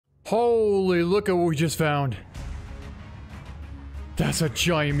Holy, look at what we just found. That's a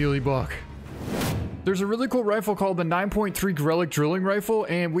giant melee buck. There's a really cool rifle called the 9.3 GRIZZLY drilling rifle,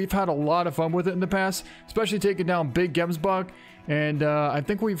 and we've had a lot of fun with it in the past, especially taking down big gems buck. And I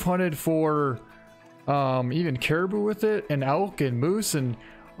think we've hunted for even caribou with it, and elk and moose. And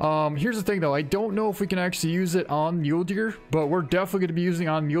here's the thing though, I don't know if we can actually use it on mule deer, but we're definitely going to be using it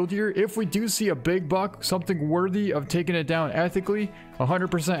on mule deer. If we do see a big buck, something worthy of taking it down ethically,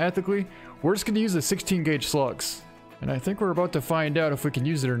 100% ethically, we're just going to use the 16 gauge slugs. And I think we're about to find out if we can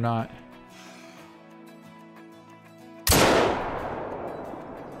use it or not.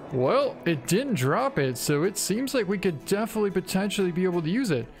 Well, it didn't drop it, so it seems like we could definitely potentially be able to use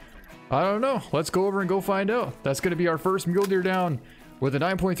it. I don't know. Let's go over and go find out. That's going to be our first mule deer down with a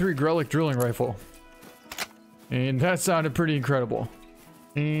 9.3 GRIZZLY drilling rifle. And that sounded pretty incredible.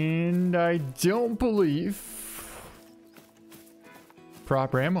 And I don't believe...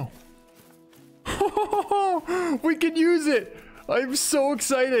 proper ammo. We can use it! I'm so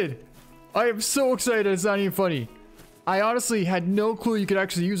excited! I am so excited, it's not even funny. I honestly had no clue you could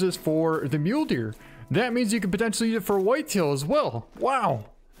actually use this for the mule deer. That means you could potentially use it for whitetail as well. Wow!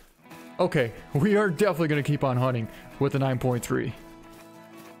 Okay, we are definitely going to keep on hunting with the 9.3.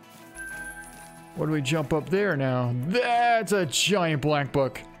 What do we jump up there now? That's a giant black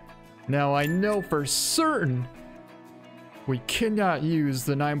buck. Now I know for certain we cannot use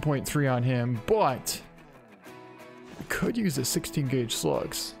the 9.3 on him, but we could use the 16 gauge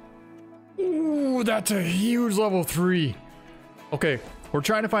slugs. Ooh, that's a huge level 3. Okay, we're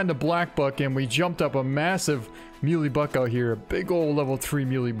trying to find the black buck, and we jumped up a massive muley buck out here. A big old level 3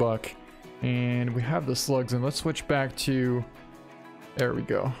 muley buck. And we have the slugs, and let's switch back to... there we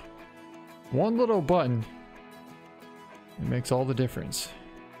go. One little button. It makes all the difference.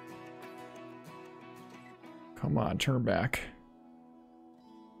 Come on, turn back.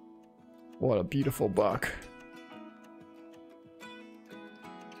 What a beautiful buck.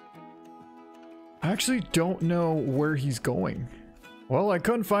 I actually don't know where he's going. Well, I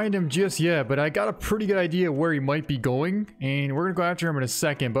couldn't find him just yet, but I got a pretty good idea where he might be going, and we're gonna go after him in a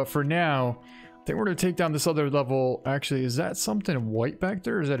second. But for now, I think we're gonna take down this other level. Actually, is that something white back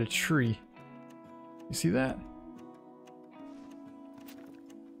there, or is that a tree? You see that?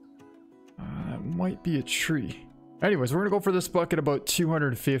 That might be a tree. Anyways, we're gonna go for this buck at about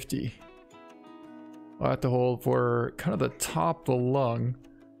 250. I'll have to hold for kind of the top of the lung.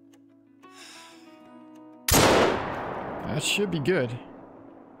 That should be good.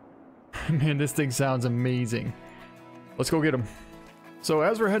 Man, this thing sounds amazing. Let's go get him. So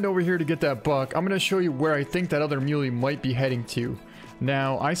as we're heading over here to get that buck, I'm going to show you where I think that other muley might be heading to.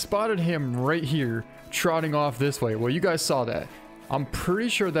 Now, I spotted him right here, trotting off this way. Well, you guys saw that. I'm pretty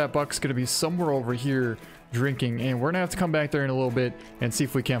sure that buck's going to be somewhere over here drinking, and we're going to have to come back there in a little bit and see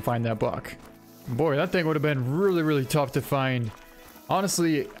if we can't find that buck. Boy, that thing would have been really, really tough to find.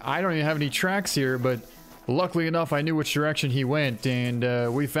 Honestly, I don't even have any tracks here, but luckily enough, I knew which direction he went,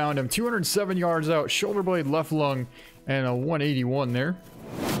 and we found him 207 yards out, shoulder blade, left lung, and a 181 there.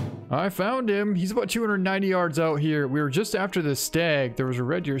 I found him. He's about 290 yards out here. We were just after the stag. There was a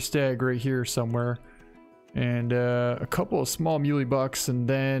red deer stag right here somewhere, and a couple of small muley bucks, and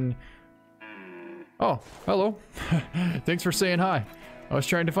then... oh, hello. Thanks for saying hi. I was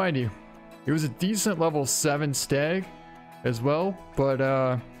trying to find you. It was a decent level 7 stag as well,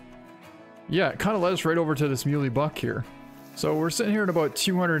 but yeah, it kind of led us right over to this muley buck here. So we're sitting here at about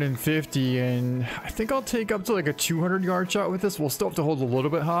 250, and I think I'll take up to like a 200 yard shot with this. We'll still have to hold a little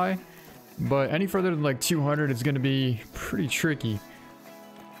bit high, but any further than like 200 is going to be pretty tricky.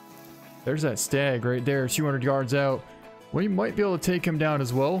 There's that stag right there, 200 yards out. We might be able to take him down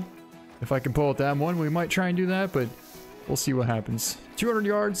as well. If I can pull out that one, we might try and do that, but we'll see what happens. 200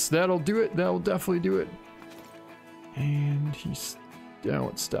 yards, that'll do it. That'll definitely do it. And he's...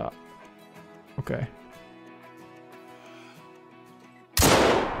 don't stop. Okay.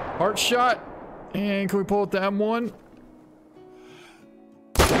 Heart shot. And can we pull out the M1?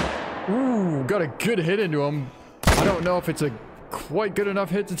 Ooh, got a good hit into him. I don't know if it's a quite good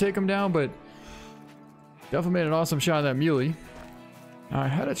enough hit to take him down, but definitely made an awesome shot on that muley. I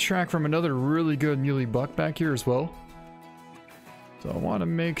had a track from another really good muley buck back here as well. So I want to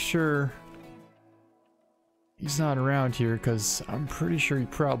make sure he's not around here, because I'm pretty sure he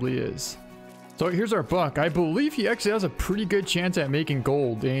probably is. So here's our buck. I believe he actually has a pretty good chance at making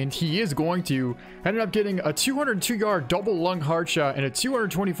gold, and he is going to. Ended up getting a 202 yard double lung hard shot and a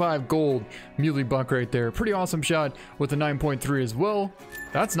 225 gold muley buck right there. Pretty awesome shot with a 9.3 as well.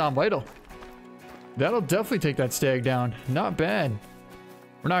 That's non-vital. That'll definitely take that stag down. Not bad.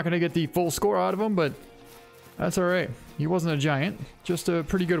 We're not going to get the full score out of him, but That's alright. He wasn't a giant, just a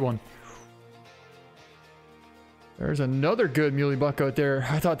pretty good one. There's another good muley buck out there.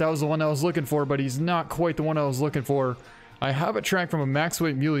 I thought that was the one I was looking for, but he's not quite the one I was looking for. I have a track from a max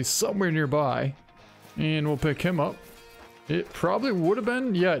weight muley somewhere nearby, and we'll pick him up. It probably would have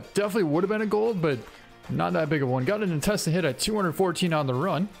been, yeah, it definitely would have been a gold, but not that big of one. Got an intestine hit at 214 on the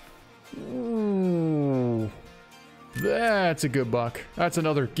run. Ooh, that's a good buck. That's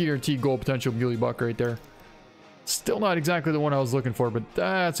another guaranteed gold potential muley buck right there. Still not exactly the one I was looking for, but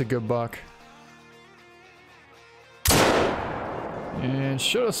that's a good buck. And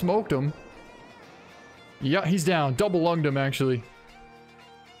should have smoked him. Yeah, he's down. Double lunged him, actually.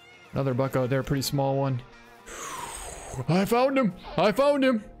 Another buck out there, pretty small one. I found him! I found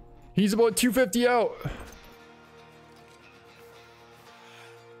him! He's about 250 out.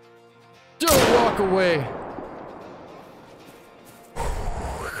 Don't walk away.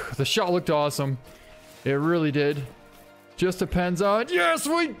 The shot looked awesome. It really did. Just depends on... Yes,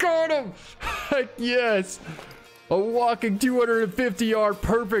 we got him! Heck yes! A walking 250 yard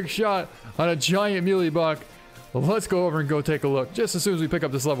perfect shot on a giant muley buck. Well, let's go over and go take a look just as soon as we pick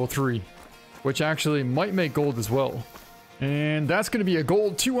up this level 3, which actually might make gold as well. And that's going to be a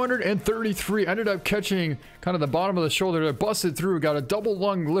gold 233. Ended up catching kind of the bottom of the shoulder that busted through. Got a double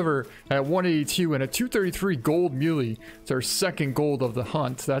lung liver at 182 and a 233 gold muley. It's our second gold of the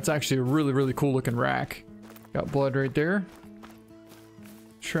hunt. That's actually a really, really cool looking rack. Got blood right there.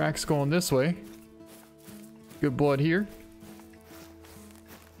 Track's going this way. Good blood here.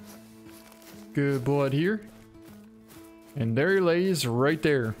 Good blood here. And there he lays right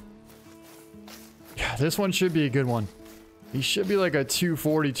there. Yeah, this one should be a good one. He should be like a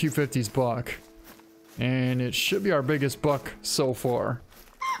 240, 250s buck. And it should be our biggest buck so far.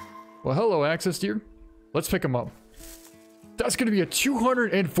 Well, hello, Access Deer. Let's pick him up. That's going to be a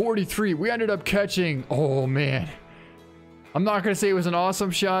 243. We ended up catching... Oh, man. I'm not going to say it was an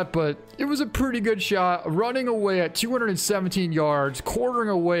awesome shot, but it was a pretty good shot. Running away at 217 yards, quartering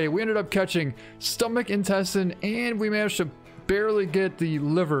away. We ended up catching stomach, intestine, and we managed to barely get the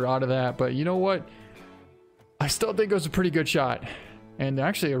liver out of that. But you know what? I still think it was a pretty good shot. And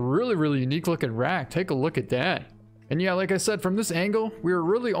actually a really, really unique looking rack. Take a look at that. And yeah, like I said, from this angle, we were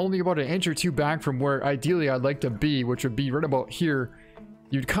really only about an inch or two back from where ideally I'd like to be, which would be right about here.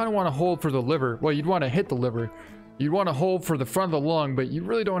 You'd kind of want to hold for the liver. Well, you'd want to hit the liver. You'd want to hold for the front of the lung, but you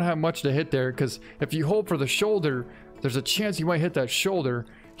really don't have much to hit there, because if you hold for the shoulder, there's a chance you might hit that shoulder.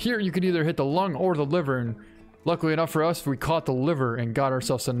 Here, you could either hit the lung or the liver, and luckily enough for us, we caught the liver and got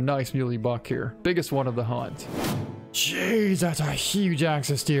ourselves a nice muley buck here. Biggest one of the hunt. Jeez, that's a huge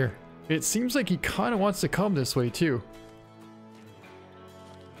Access Deer. It seems like he kind of wants to come this way, too.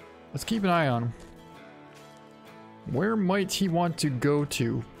 Let's keep an eye on him. Where might he want to go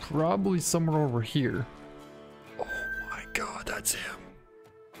to? Probably somewhere over here. God, that's him.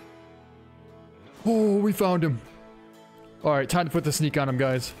 Oh, we found him. All right, time to put the sneak on him,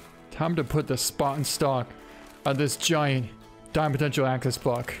 guys. Time to put the spot and stock on this giant diamond potential Access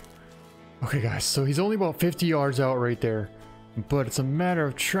buck. Okay, guys, so he's only about 50 yards out right there, but it's a matter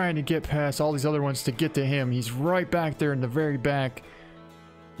of trying to get past all these other ones to get to him. He's right back there in the very back.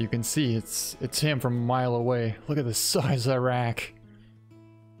 You can see it's him from a mile away. Look at the size of that rack.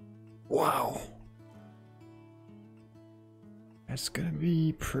 Wow. That's gonna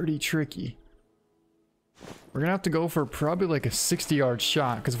be pretty tricky. We're gonna have to go for probably like a 60-yard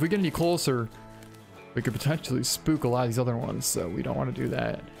shot, because if we get any closer, we could potentially spook a lot of these other ones, so we don't want to do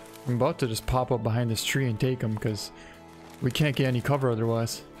that. I'm about to just pop up behind this tree and take them, because we can't get any cover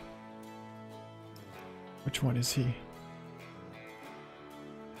otherwise. Which one is he?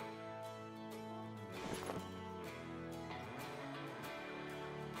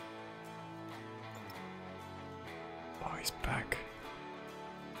 Oh, he's back.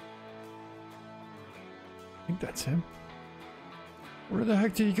 I think that's him. Where the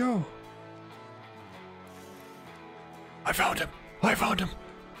heck did he go? I found him! I found him!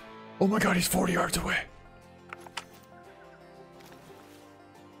 Oh my god, he's 40 yards away.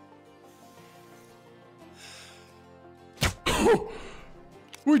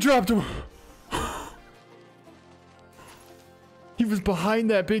 We dropped him! He was behind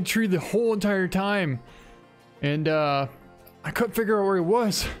that big tree the whole entire time. And I couldn't figure out where he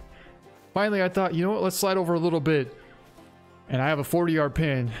was. Finally, I thought, you know what, let's slide over a little bit. And I have a 40-yard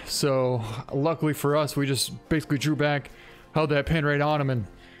pin, so luckily for us, we just basically drew back, held that pin right on him, and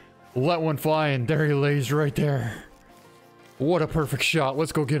let one fly, and there he lays right there. What a perfect shot.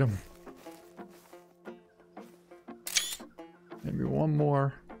 Let's go get him. Maybe one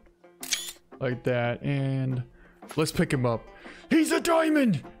more. Like that, and let's pick him up. He's a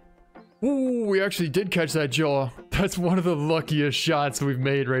diamond! Ooh, we actually did catch that jaw. That's one of the luckiest shots we've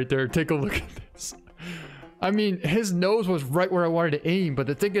made right there. Take a look at this. I mean, his nose was right where I wanted to aim, but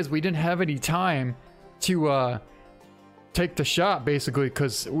the thing is, we didn't have any time to take the shot, basically,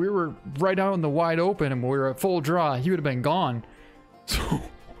 because we were right out in the wide open and we were at full draw. He would have been gone. So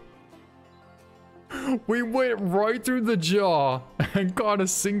we went right through the jaw and caught a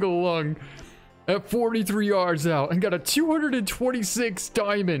single lung at 43 yards out and got a 226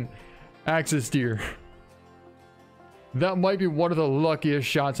 diamond Axis deer. That might be one of the luckiest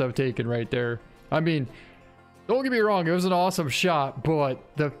shots I've taken right there. I mean, don't get me wrong, it was an awesome shot, but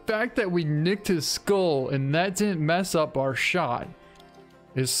the fact that we nicked his skull and that didn't mess up our shot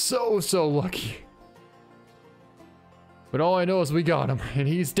is so lucky. But all I know is we got him, and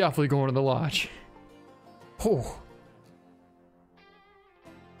he's definitely going to the lodge. Oh.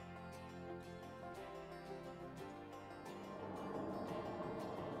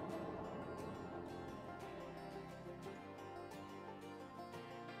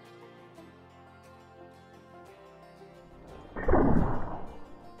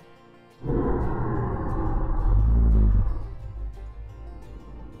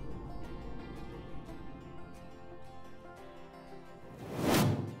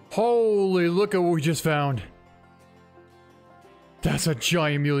 Holy, look at what we just found. That's a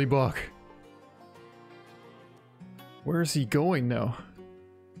giant muley buck. Where is he going though?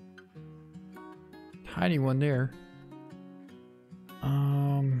 Tiny one there.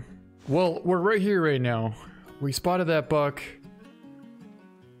 Well, we're right here right now. We spotted that buck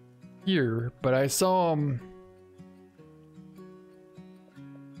here, but I saw him.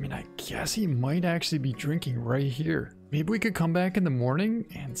 I mean, I guess he might actually be drinking right here. Maybe we could come back in the morning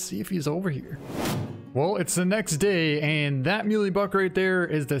and see if he's over here. Well, it's the next day, and that muley buck right there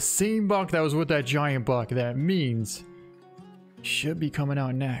is the same buck that was with that giant buck. That means he should be coming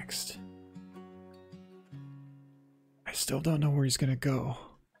out next. I still don't know where he's gonna go.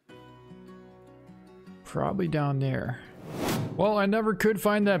 Probably down there. Well, I never could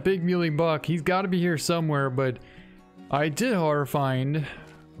find that big muley buck. He's got to be here somewhere, but I did, however, find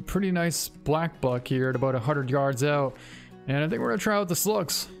a pretty nice black buck here at about 100 yards out, and I think we're gonna try out the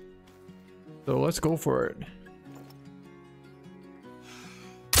slugs. So let's go for it.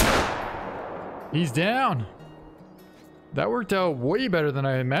 He's down. That worked out way better than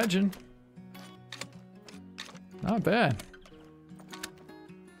I imagined. Not bad.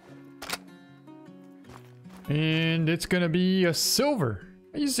 And it's gonna be a silver.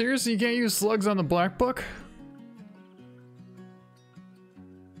 Are you serious? You can't use slugs on the black buck?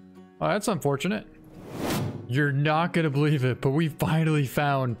 Oh, that's unfortunate. You're not gonna believe it, but we finally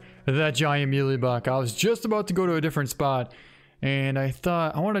found that giant muley buck. I was just about to go to a different spot, and I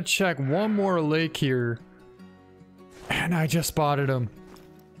thought I want to check one more lake here, and I just spotted him.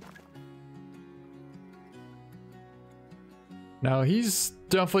 Now he's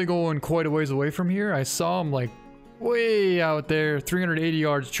definitely going quite a ways away from here. I saw him like way out there, 380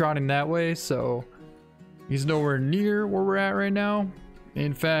 yards trotting that way, so he's nowhere near where we're at right now.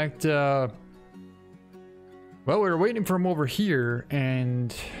 In fact, well, we were waiting for him over here,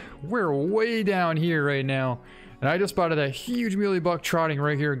 and we're way down here right now. And I just spotted that huge muley buck trotting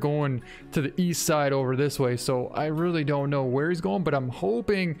right here going to the east side over this way. So I really don't know where he's going, but I'm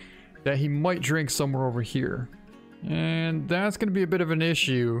hoping that he might drink somewhere over here. And that's going to be a bit of an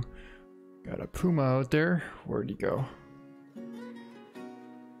issue. Got a puma out there. Where'd he go?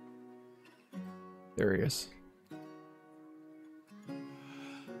 There he is.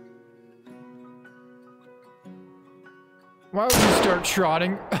 Why would you start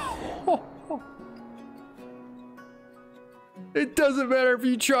trotting? It doesn't matter if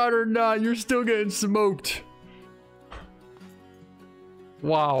you trot or not, you're still getting smoked.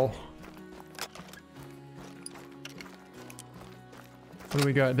 Wow. What do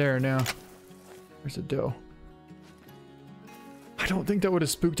we got there now? Where's the doe? I don't think that would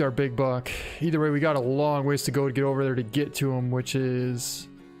have spooked our big buck. Either way, we got a long ways to go to get over there to get to him, which is...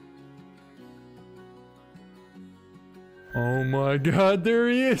 Oh my god, there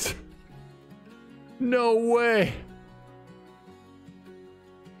he is! No way!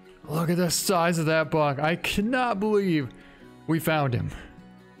 Look at the size of that buck. I cannot believe we found him.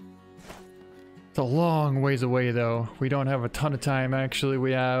 It's a long ways away though. We don't have a ton of time actually.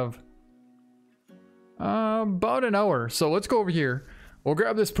 We have about an hour. So let's go over here. We'll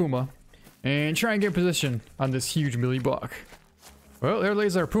grab this puma and try and get in position on this huge muley buck. Well, there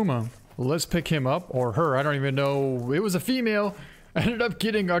lays our puma. Let's pick him up, or her, I don't even know. It was a female. I ended up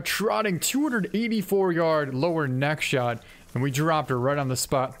getting a trotting 284 yard lower neck shot, and we dropped her right on the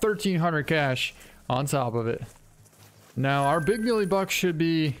spot. 1300 cash on top of it. Now our big muley buck should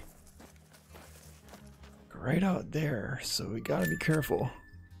be right out there, so we gotta be careful.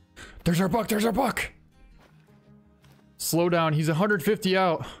 There's our buck, there's our buck! Slow down, he's 150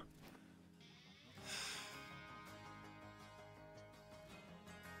 out.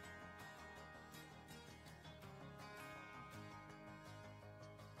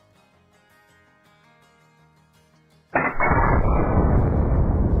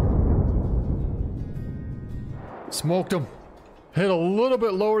 Smoked him. Hit a little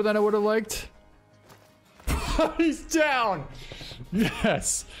bit lower than I would have liked. He's down.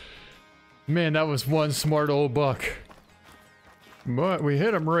 Yes. Man, that was one smart old buck. But we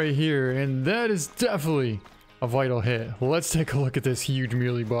hit him right here, and that is definitely a vital hit. Let's take a look at this huge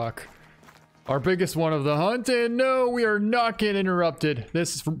muley buck. Our biggest one of the hunt, and no, we are not getting interrupted.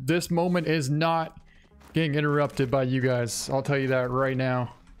 This moment is not getting interrupted by you guys. I'll tell you that right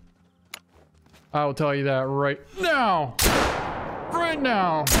now. I'll tell you that right now. Right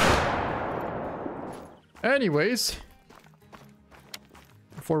now. Anyways,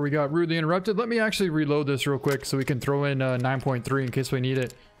 before we got rudely interrupted, let me actually reload this real quick so we can throw in 9.3 in case we need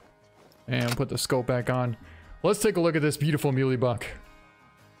it. And put the scope back on. Let's take a look at this beautiful muley buck.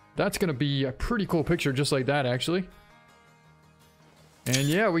 That's going to be a pretty cool picture just like that, actually. And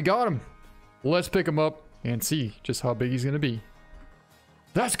yeah, we got him. Let's pick him up and see just how big he's going to be.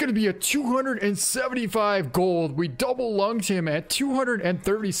 That's going to be a 275 gold. We double lunged him at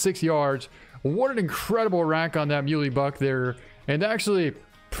 236 yards. What an incredible rack on that muley buck there. And actually,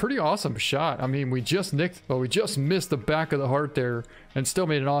 pretty awesome shot. I mean, we just missed the back of the heart there and still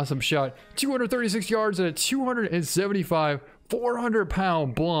made an awesome shot. 236 yards at a 275,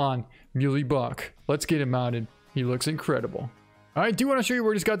 400-pound blonde muley buck. Let's get him mounted. He looks incredible. I do want to show you where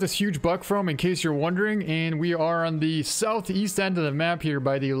we just got this huge buck from in case you're wondering, and we are on the southeast end of the map here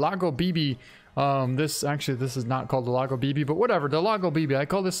by the Lago Bibi. This is not called the Lago Bibi, but whatever, the Lago Bibi. I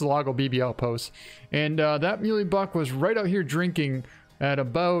call this the Lago Bibi outpost. And that muley buck was right out here drinking at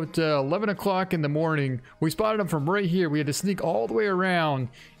about 11 o'clock in the morning. We spotted him from right here. We had to sneak all the way around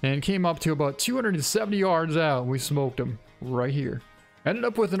and came up to about 270 yards out. We smoked him right here. Ended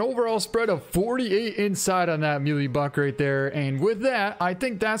up with an overall spread of 48 inside on that muley buck right there. And with that, I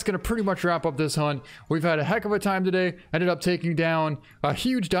think that's going to pretty much wrap up this hunt. We've had a heck of a time today. Ended up taking down a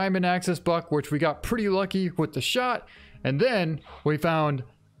huge diamond access buck, which we got pretty lucky with the shot. And then we found,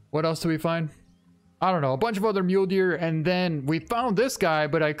 what else did we find? I don't know, a bunch of other mule deer. And then we found this guy,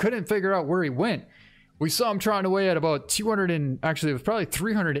 but I couldn't figure out where he went. We saw him trotting away at about 200 and actually it was probably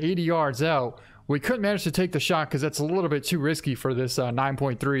 380 yards out. We couldn't manage to take the shot because that's a little bit too risky for this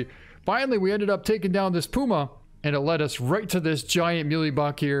 9.3. Finally, we ended up taking down this puma, and it led us right to this giant muley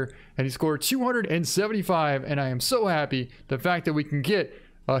buck here, and he scored 275, and I am so happy the fact that we can get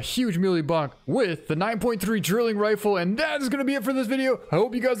a huge muley buck with the 9.3 drilling rifle, and that is going to be it for this video. I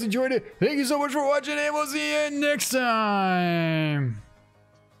hope you guys enjoyed it. Thank you so much for watching, and we'll see you next time.